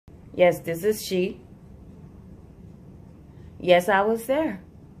Yes, this is she. Yes, I was there.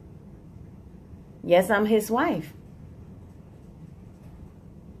 Yes, I'm his wife.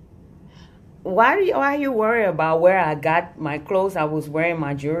 Why are you worried about where I got my clothes I was wearing,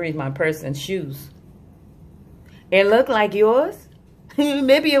 my jewelry, my purse, and shoes? It looked like yours?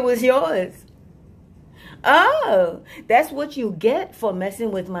 Maybe it was yours. Oh, that's what you get for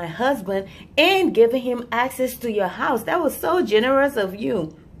messing with my husband and giving him access to your house. That was so generous of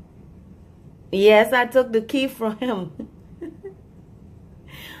you. Yes, I took the key from him.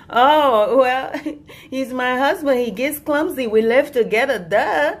 Oh, well, he's my husband. He gets clumsy. We live together,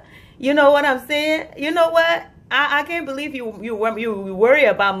 duh. You know what I'm saying? You know what? I can't believe you worry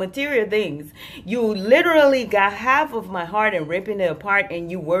about material things. You literally got half of my heart and ripping it apart, and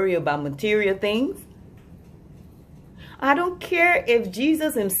you worry about material things. I don't care if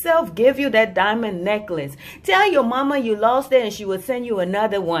Jesus himself gave you that diamond necklace. Tell your mama you lost it and she will send you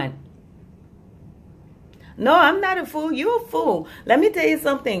another one. No, I'm not a fool. You're a fool. Let me tell you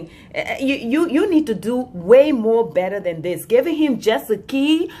something. You need to do way more better than this. Giving him just a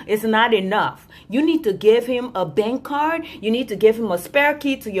key is not enough. You need to give him a bank card. You need to give him a spare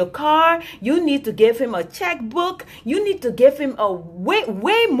key to your car. You need to give him a checkbook. You need to give him a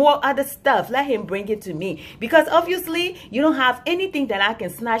way more other stuff. Let him bring it to me. Because obviously, you don't have anything that I can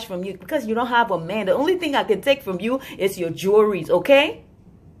snatch from you because you don't have a man. The only thing I can take from you is your jewelries, okay?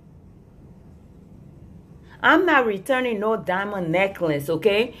 I'm not returning no diamond necklace,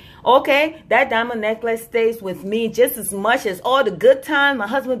 okay? Okay, that diamond necklace stays with me just as much as all the good time my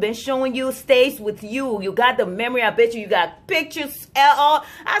husband been showing you stays with you. You got the memory. I bet you got pictures at all.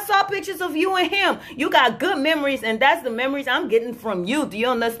 I saw pictures of you and him. You got good memories, and that's the memories I'm getting from you. Do you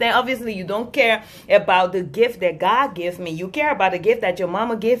understand? Obviously, you don't care about the gift that God gave me. You care about the gift that your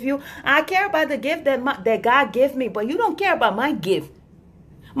mama gave you. I care about the gift that God gave me, but you don't care about my gift.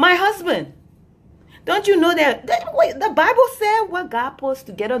 My husband. Don't you know that wait, the Bible said what God puts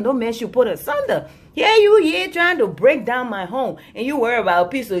together, no man should put asunder. Yeah, you here trying to break down my home and you worry about a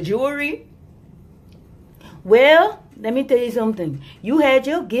piece of jewelry? Well, let me tell you something. You had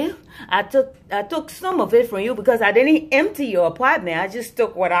your gift. I took some of it from you because I didn't empty your apartment. I just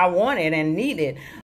took what I wanted and needed.